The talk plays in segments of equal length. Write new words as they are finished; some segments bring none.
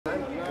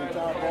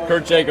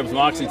Kirt Jacobs,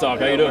 Moxie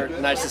Talk. How you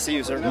doing? Nice to see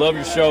you, sir. Love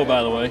your show,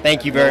 by the way.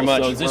 Thank you very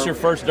much. So is this your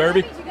first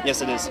Derby?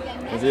 Yes, it is.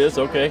 It is?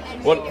 Okay.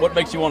 What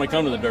makes you want to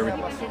come to the Derby?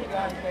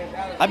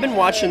 I've been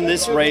watching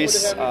this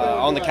race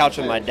on the couch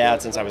with my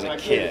dad since I was a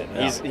kid.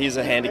 He's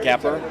a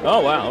handicapper.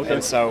 Oh, wow. Okay.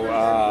 And so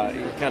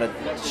he kind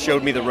of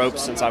showed me the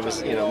ropes since I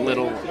was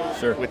little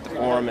with the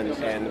form, and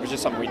it was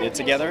just something we did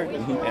together.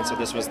 And so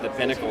this was the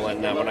pinnacle,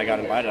 and when I got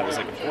invited, I was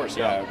like, of course,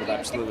 I would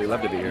absolutely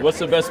love to be here. What's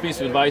the best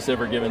piece of advice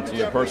ever given to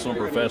you, personal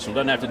or professional?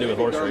 Doesn't have to do with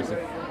horse racing.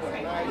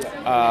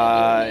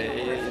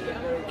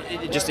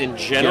 Just in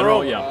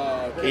general,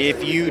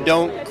 if you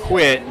don't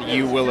quit,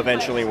 you will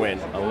eventually win.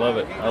 I love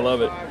it. I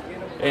love it.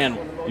 And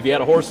if you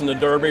had a horse in the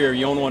Derby or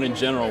you own one in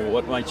general,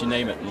 what might you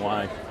name it and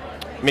why?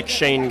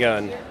 McShane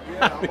Gun.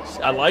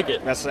 I like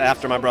it. That's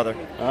after my brother.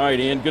 All right,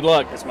 Ian. Good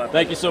luck. That's my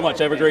Thank you so much.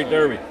 Have a great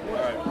Derby. All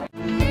right.